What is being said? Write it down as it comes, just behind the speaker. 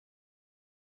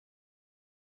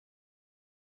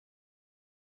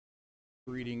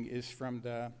Reading is from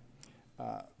the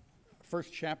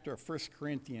first chapter of 1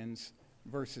 Corinthians,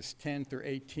 verses 10 through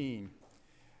 18.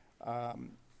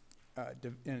 And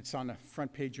it's on the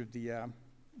front page of the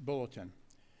bulletin.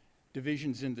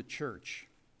 Divisions in the church.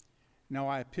 Now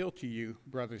I appeal to you,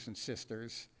 brothers and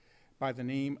sisters, by the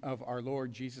name of our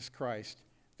Lord Jesus Christ,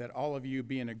 that all of you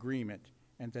be in agreement,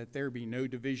 and that there be no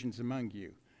divisions among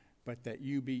you, but that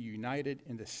you be united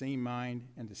in the same mind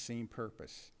and the same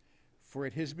purpose. For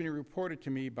it has been reported to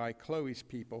me by Chloe's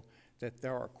people that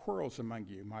there are quarrels among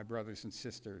you, my brothers and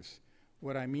sisters.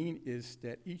 What I mean is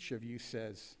that each of you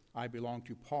says, I belong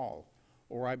to Paul,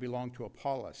 or I belong to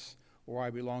Apollos, or I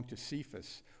belong to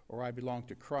Cephas, or I belong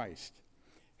to Christ.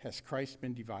 Has Christ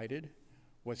been divided?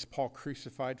 Was Paul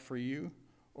crucified for you,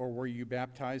 or were you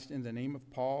baptized in the name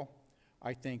of Paul?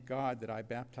 I thank God that I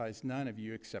baptized none of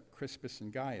you except Crispus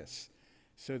and Gaius,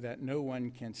 so that no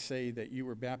one can say that you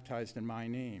were baptized in my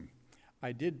name.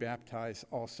 I did baptize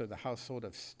also the household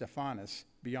of Stephanas.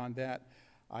 Beyond that,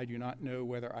 I do not know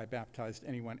whether I baptized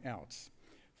anyone else.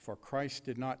 For Christ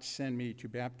did not send me to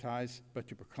baptize, but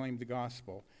to proclaim the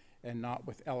gospel, and not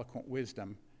with eloquent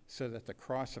wisdom, so that the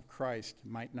cross of Christ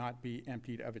might not be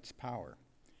emptied of its power.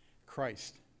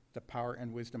 Christ, the power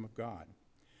and wisdom of God.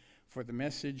 For the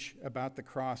message about the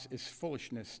cross is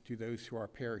foolishness to those who are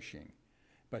perishing,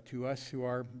 but to us who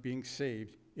are being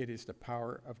saved, it is the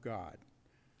power of God.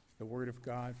 The word of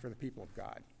God for the people of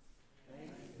God.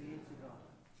 Thanks be to God.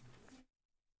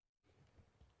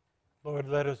 Lord,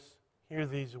 let us hear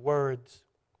these words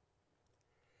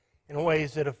in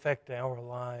ways that affect our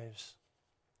lives.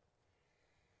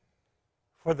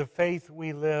 For the faith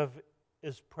we live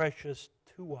is precious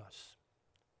to us,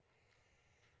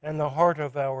 and the heart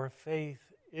of our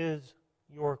faith is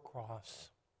your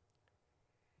cross.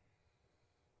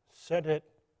 Set it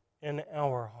in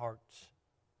our hearts.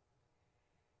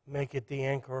 Make it the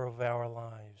anchor of our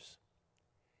lives.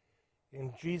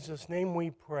 In Jesus' name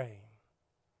we pray.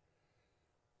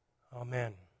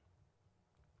 Amen.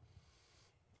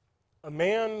 A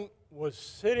man was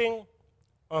sitting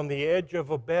on the edge of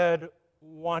a bed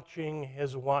watching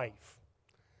his wife.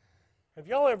 Have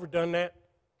y'all ever done that?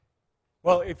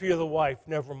 Well, if you're the wife,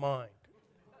 never mind.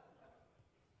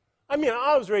 I mean,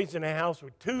 I was raised in a house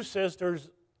with two sisters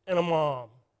and a mom.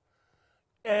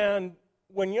 And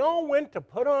when y'all went to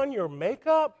put on your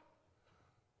makeup,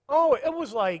 oh, it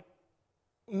was like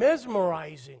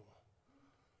mesmerizing.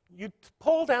 You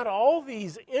pulled out all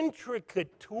these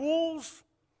intricate tools,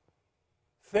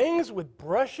 things with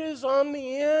brushes on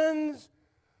the ends.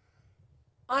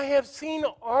 I have seen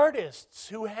artists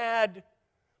who had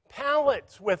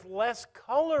palettes with less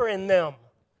color in them.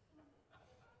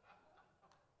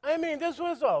 I mean, this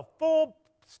was a full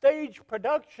stage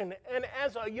production, and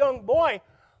as a young boy,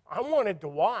 I wanted to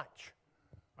watch.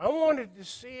 I wanted to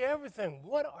see everything.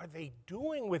 What are they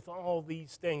doing with all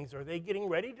these things? Are they getting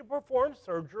ready to perform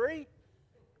surgery?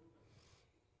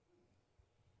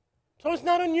 So it's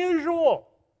not unusual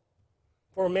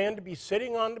for a man to be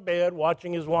sitting on the bed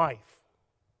watching his wife.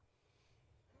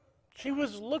 She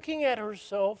was looking at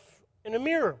herself in a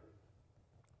mirror,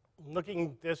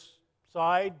 looking this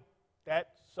side,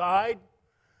 that side,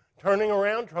 turning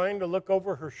around, trying to look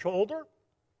over her shoulder.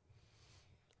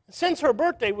 Since her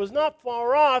birthday was not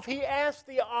far off, he asked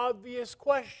the obvious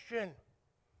question.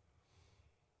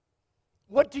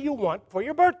 What do you want for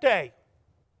your birthday?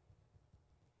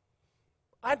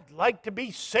 I'd like to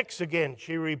be 6 again,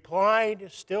 she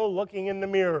replied, still looking in the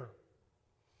mirror.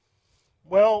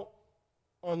 Well,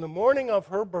 on the morning of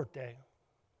her birthday,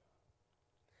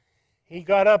 he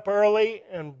got up early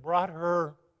and brought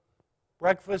her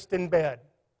breakfast in bed,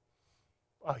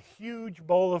 a huge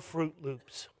bowl of Fruit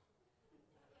Loops.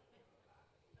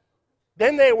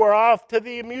 Then they were off to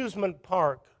the amusement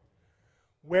park,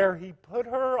 where he put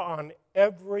her on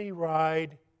every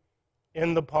ride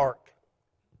in the park.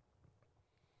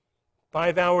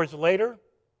 5 hours later,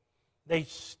 they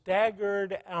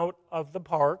staggered out of the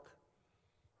park,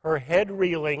 her head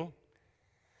reeling,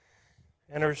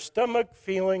 and her stomach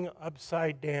feeling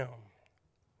upside down.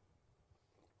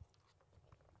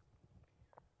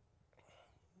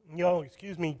 Y'all,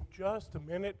 excuse me just a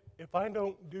minute. If I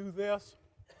don't do this,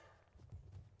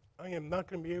 I am not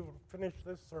going to be able to finish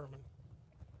this sermon.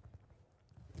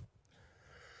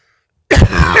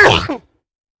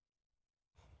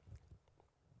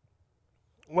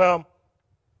 Well,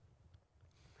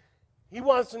 he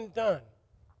wasn't done.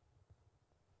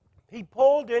 He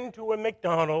pulled into a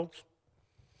McDonald's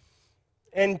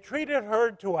and treated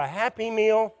her to a Happy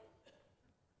Meal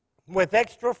with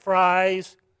extra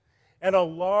fries and a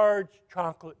large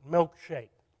chocolate milkshake.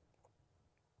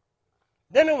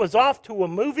 Then it was off to a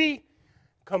movie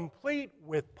complete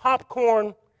with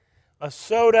popcorn, a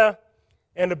soda,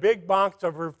 and a big box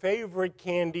of her favorite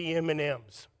candy,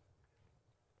 M&Ms.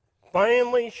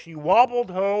 Finally, she wobbled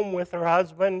home with her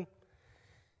husband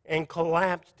and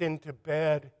collapsed into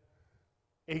bed,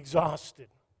 exhausted.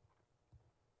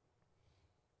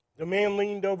 The man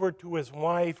leaned over to his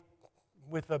wife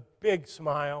with a big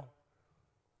smile,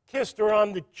 kissed her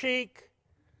on the cheek,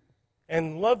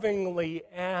 and lovingly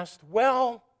asked,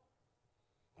 "Well,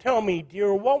 tell me,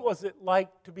 dear, what was it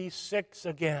like to be 6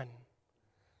 again?"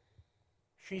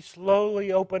 She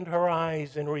slowly opened her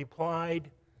eyes and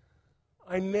replied,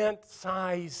 "I meant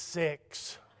size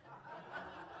 6.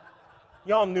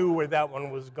 Y'all knew where that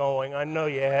one was going. I know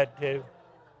you had to.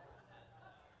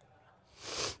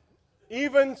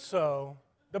 Even so,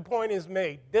 the point is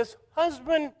made. This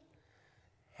husband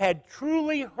had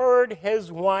truly heard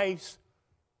his wife's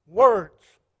words.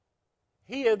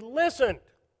 He had listened.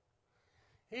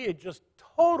 He had just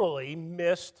totally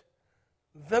missed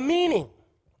the meaning.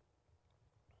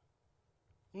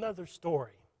 Another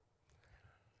story.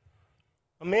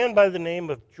 A man by the name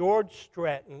of George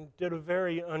Stratton did a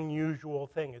very unusual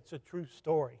thing. It's a true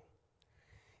story.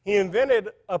 He invented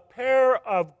a pair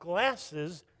of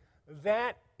glasses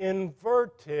that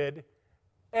inverted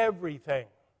everything.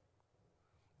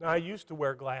 Now, I used to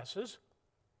wear glasses.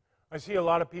 I see a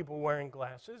lot of people wearing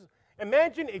glasses.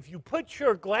 Imagine if you put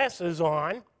your glasses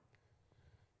on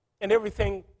and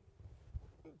everything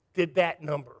did that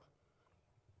number.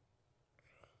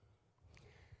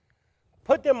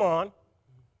 Put them on,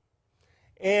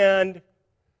 and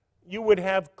you would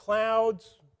have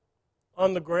clouds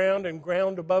on the ground and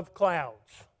ground above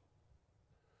clouds.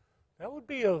 That would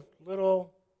be a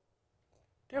little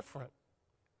different.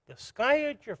 The sky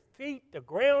at your feet, the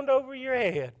ground over your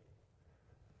head.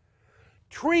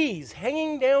 Trees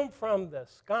hanging down from the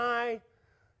sky,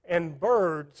 and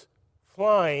birds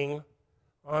flying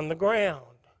on the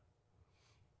ground.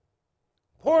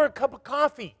 Pour a cup of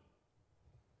coffee.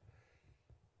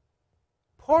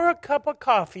 Pour a cup of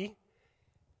coffee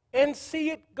and see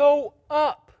it go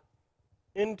up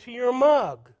into your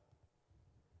mug.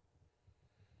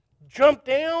 Jump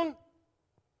down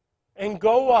and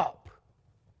go up.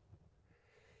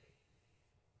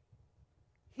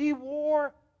 He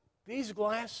wore these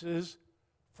glasses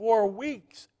for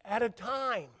weeks at a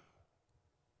time.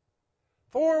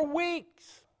 4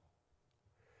 weeks.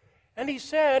 And he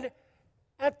said,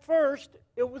 at first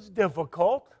it was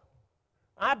difficult.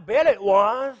 I bet it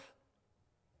was.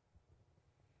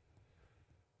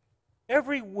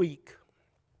 Every week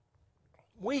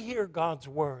we hear God's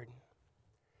word.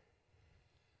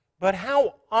 But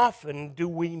how often do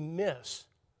we miss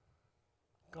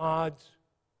God's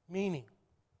meaning?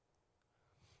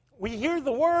 We hear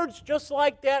the words just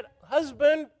like that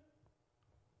husband.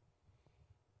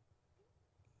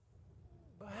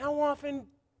 But how often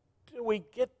do we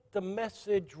get the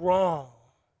message wrong?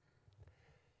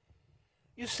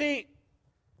 You see,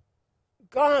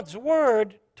 God's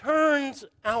word turns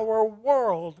our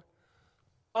world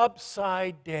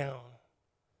upside down.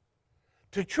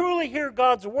 To truly hear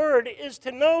God's word is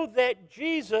to know that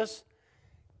Jesus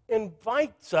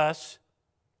invites us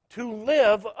to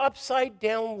live upside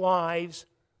down lives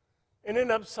in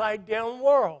an upside down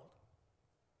world.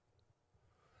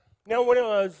 Now, when I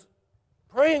was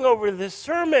praying over this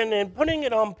sermon and putting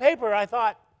it on paper, I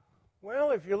thought,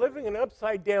 well, if you're living an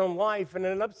upside down life in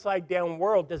an upside down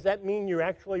world, does that mean you're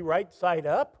actually right side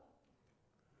up?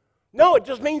 No, it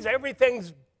just means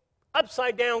everything's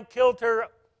upside down, kilter,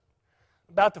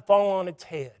 about to fall on its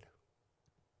head.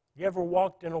 You ever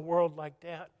walked in a world like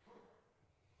that?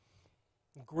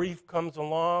 Grief comes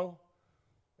along,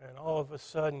 and all of a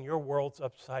sudden your world's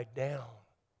upside down.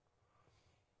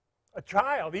 A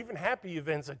child, even happy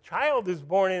events, a child is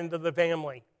born into the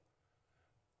family.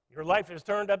 Your life is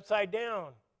turned upside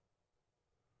down.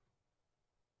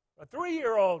 A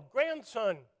 3-year-old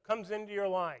grandson comes into your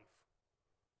life.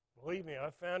 Believe me, I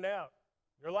found out.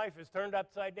 Your life is turned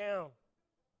upside down.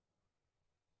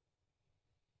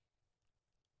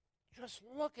 Just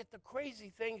look at the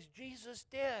crazy things Jesus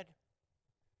did.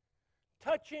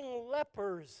 Touching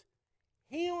lepers,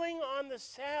 healing on the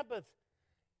Sabbath,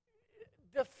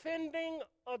 defending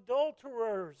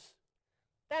adulterers.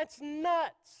 That's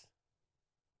nuts.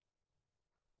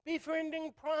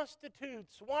 Befriending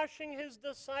prostitutes, washing his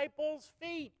disciples'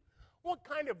 feet. What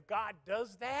kind of God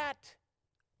does that?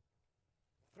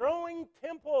 Throwing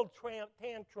temple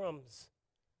tantrums.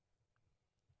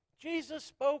 Jesus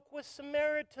spoke with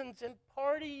Samaritans and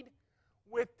partied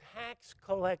with tax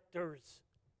collectors.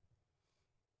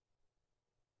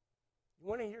 You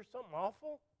want to hear something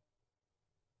awful?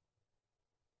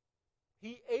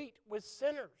 He ate with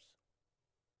sinners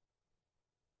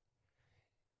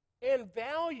and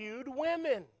valued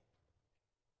women.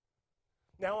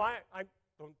 Now,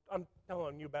 I'm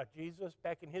telling you about Jesus.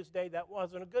 Back in his day, that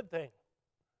wasn't a good thing.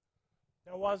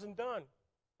 That wasn't done.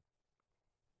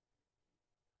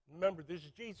 Remember, this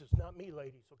is Jesus, not me,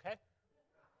 ladies, okay?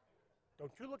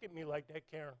 Don't you look at me like that,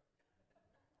 Karen.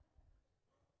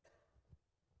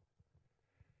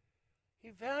 He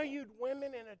valued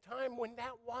women in a time when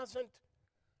that wasn't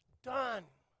done.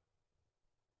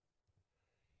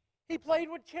 He played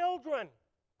with children.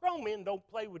 Grown men don't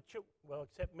play with children. Well,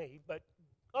 except me, but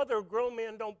other grown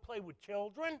men don't play with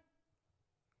children.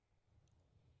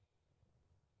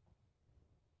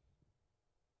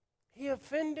 He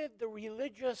offended the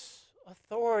religious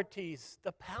authorities,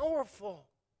 the powerful.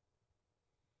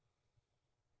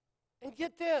 And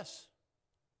get this.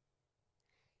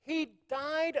 He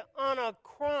died on a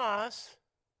cross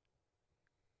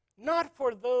not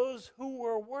for those who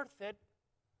were worth it,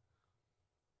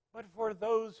 but for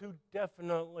those who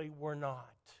definitely were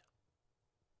not.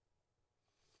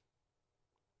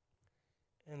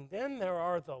 And then there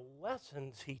are the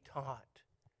lessons he taught.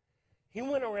 He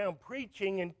went around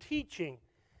preaching and teaching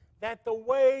that the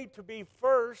way to be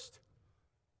first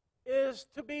is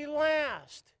to be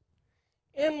last.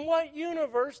 In what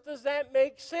universe does that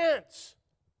make sense?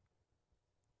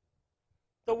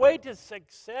 The way to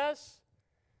success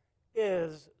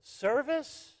is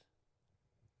service.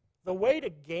 The way to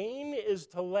gain is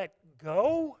to let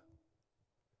go.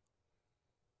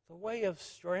 The way of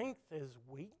strength is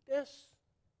weakness.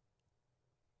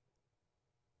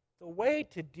 The way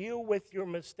to deal with your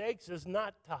mistakes is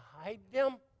not to hide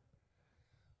them,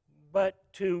 but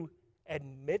to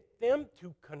admit them,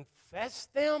 to confess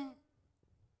them.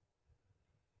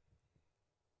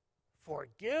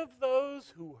 Forgive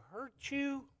those who hurt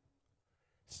you.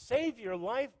 Save your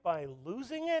life by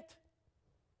losing it.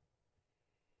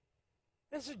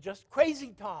 This is just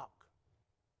crazy talk.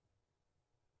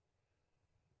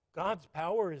 God's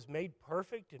power is made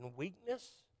perfect in weakness.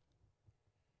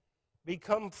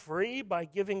 Become free by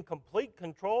giving complete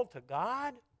control to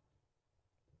God.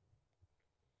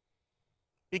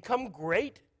 Become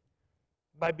great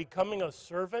by becoming a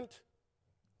servant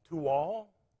to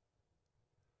all.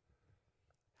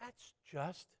 That's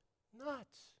just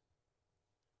nuts.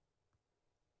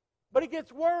 But it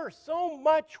gets worse, so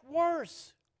much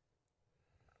worse.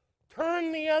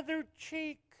 Turn the other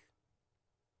cheek.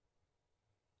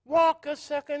 Walk a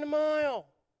second mile.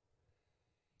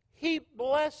 Heap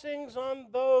blessings on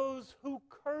those who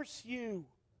curse you.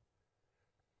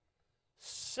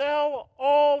 Sell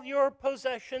all your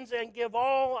possessions and give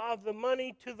all of the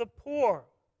money to the poor.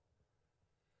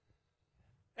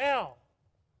 Al,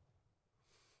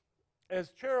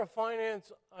 as chair of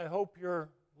finance, I hope you're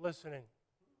listening.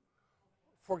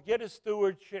 Forget a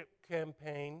stewardship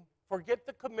campaign. Forget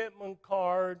the commitment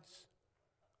cards.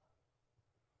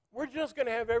 We're just going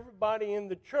to have everybody in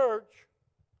the church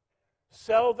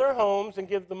sell their homes and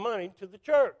give the money to the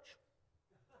church.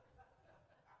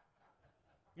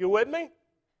 You with me? Sure.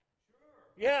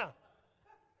 Yeah.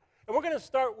 And we're going to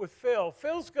start with Phil.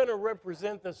 Phil's going to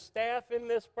represent the staff in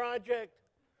this project.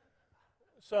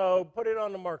 So put it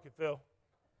on the market, Phil.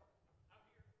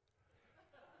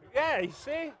 Yeah, you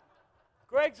see?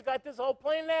 Greg's got this all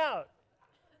planned out.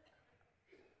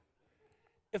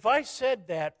 If I said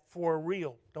that for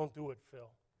real, don't do it, Phil.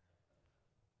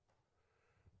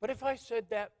 But if I said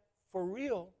that for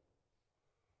real,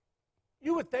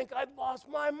 you would think I'd lost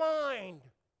my mind.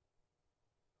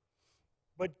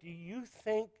 But do you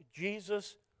think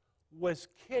Jesus was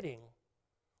kidding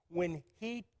when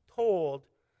he told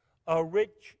a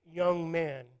rich young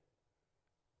man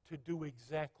to do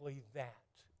exactly that?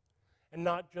 And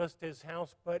not just his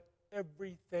house, but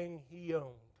everything he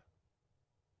owned.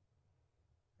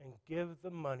 And give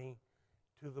the money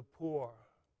to the poor.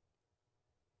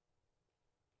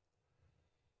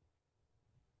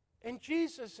 And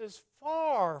Jesus is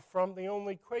far from the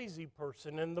only crazy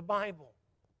person in the Bible.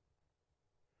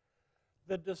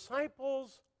 The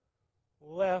disciples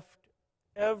left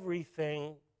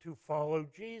everything to follow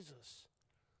Jesus.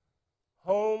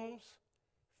 Homes,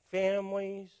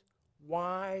 families,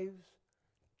 wives,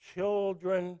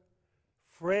 children,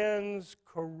 friends,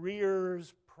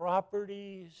 careers,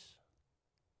 properties.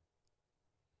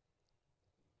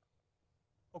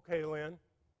 Okay, Lynn.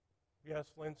 Yes,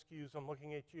 Lynn Skews, I'm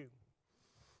looking at you.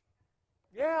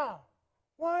 Yeah.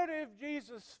 What if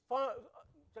Jesus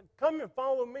come and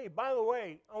follow me? By the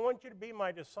way, I want you to be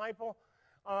my disciple.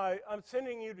 I'm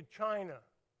sending you to China.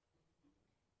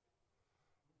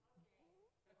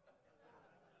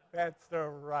 That's the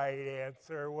right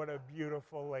answer. What a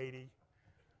beautiful lady.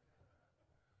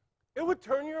 It would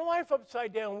turn your life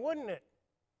upside down, wouldn't it?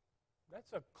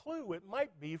 That's a clue. It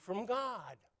might be from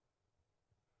God.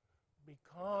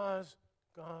 Because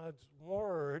God's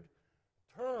Word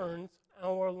turns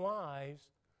our lives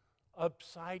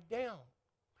upside down.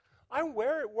 I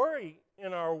worry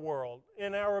in our world,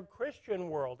 in our Christian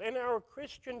world, in our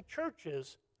Christian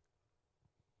churches.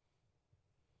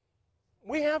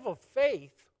 We have a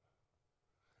faith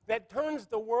that turns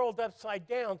the world upside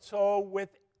down. So with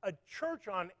a church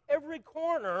on every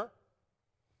corner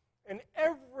and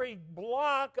every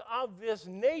block of this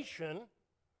nation,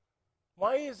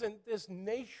 why isn't this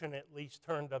nation at least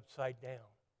turned upside down?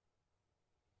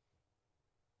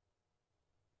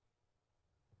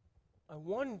 I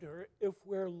wonder if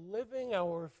we're living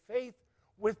our faith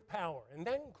with power, and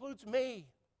that includes me.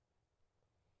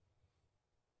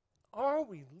 Are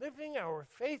we living our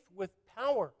faith with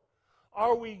power?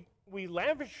 Are we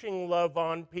lavishing love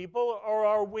on people, or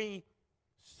are we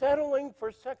settling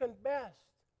for second best?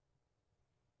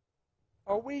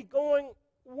 Are we going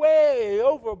way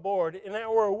overboard in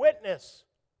our witness?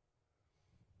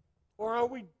 Or are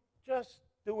we just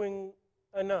doing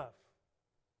enough?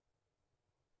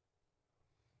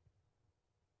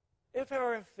 If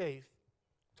our faith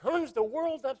turns the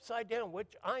world upside down,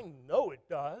 which I know it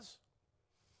does,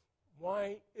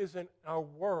 why isn't our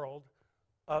world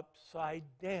upside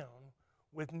down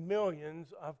with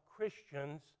millions of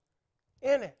Christians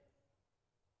in it?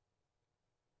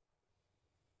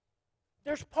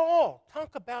 There's Paul.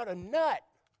 Talk about a nut.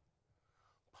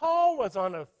 Paul was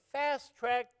on a fast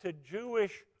track to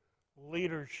Jewish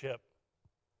leadership.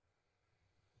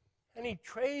 And he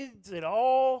trades it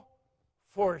all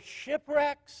for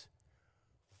shipwrecks,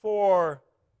 for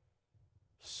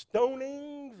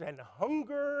stonings and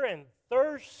hunger and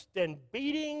thirst and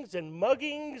beatings and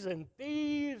muggings and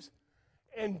thieves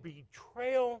and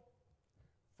betrayal,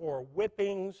 for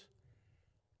whippings.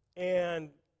 And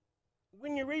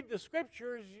when you read the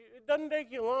scriptures, it doesn't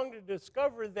take you long to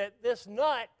discover that this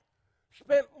nut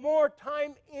spent more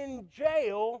time in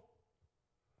jail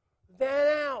than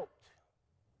out.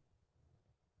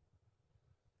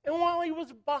 And while he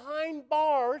was behind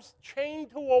bars,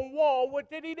 chained to a wall, what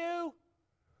did he do?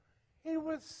 He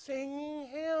was singing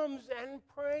hymns and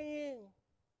praying.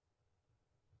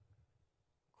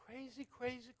 Crazy,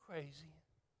 crazy, crazy.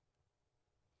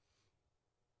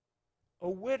 A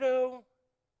widow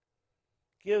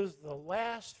gives the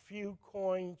last few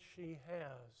coins she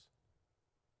has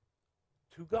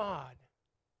to God.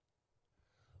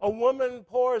 A woman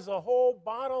pours a whole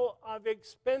bottle of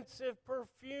expensive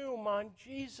perfume on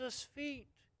Jesus' feet.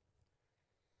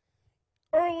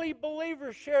 Early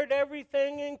believers shared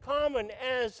everything in common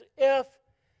as if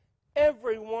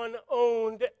everyone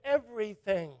owned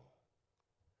everything.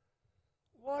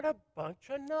 What a bunch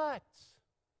of nuts.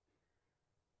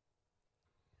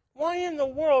 Why in the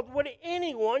world would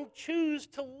anyone choose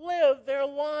to live their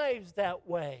lives that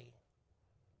way?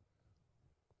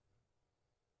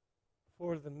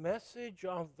 For the message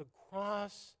of the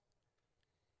cross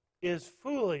is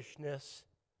foolishness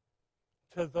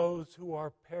to those who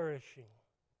are perishing.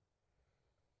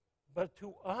 But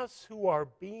to us who are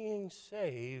being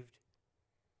saved,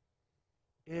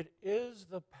 it is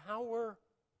the power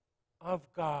of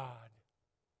God.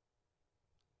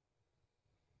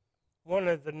 One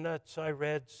of the nuts I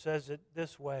read says it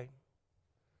this way.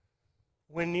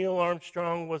 When Neil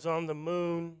Armstrong was on the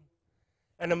moon,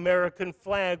 an American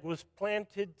flag was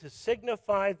planted to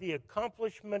signify the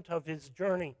accomplishment of his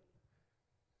journey.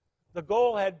 The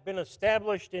goal had been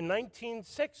established in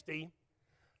 1960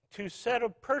 to set a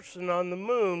person on the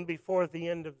moon before the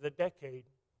end of the decade.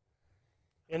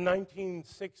 In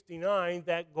 1969,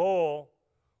 that goal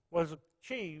was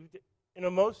achieved in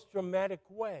a most dramatic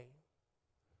way.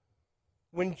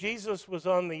 When Jesus was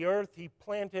on the earth, he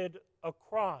planted a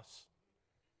cross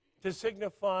to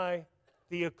signify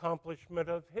the accomplishment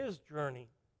of his journey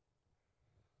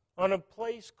on a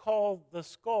place called the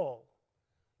Skull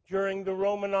during the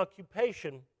Roman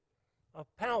occupation of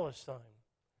Palestine.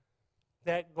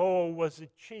 That goal was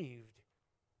achieved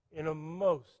in a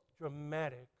most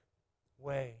dramatic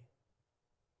way.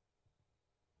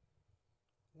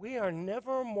 We are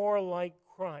never more like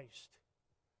Christ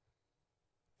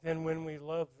than when we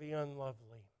love the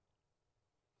unlovely,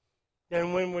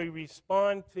 than when we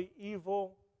respond to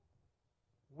evil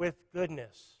with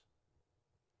goodness,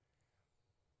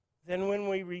 than when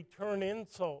we return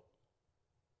insult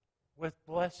with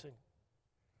blessing,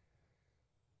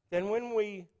 than when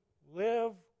we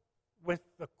live with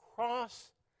the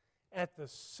cross at the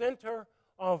center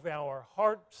of our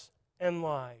hearts and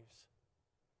lives.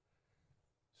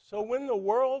 So when the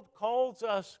world calls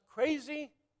us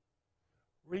crazy,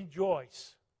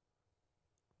 rejoice.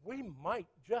 We might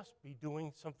just be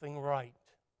doing something right.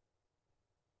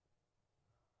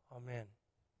 Amen.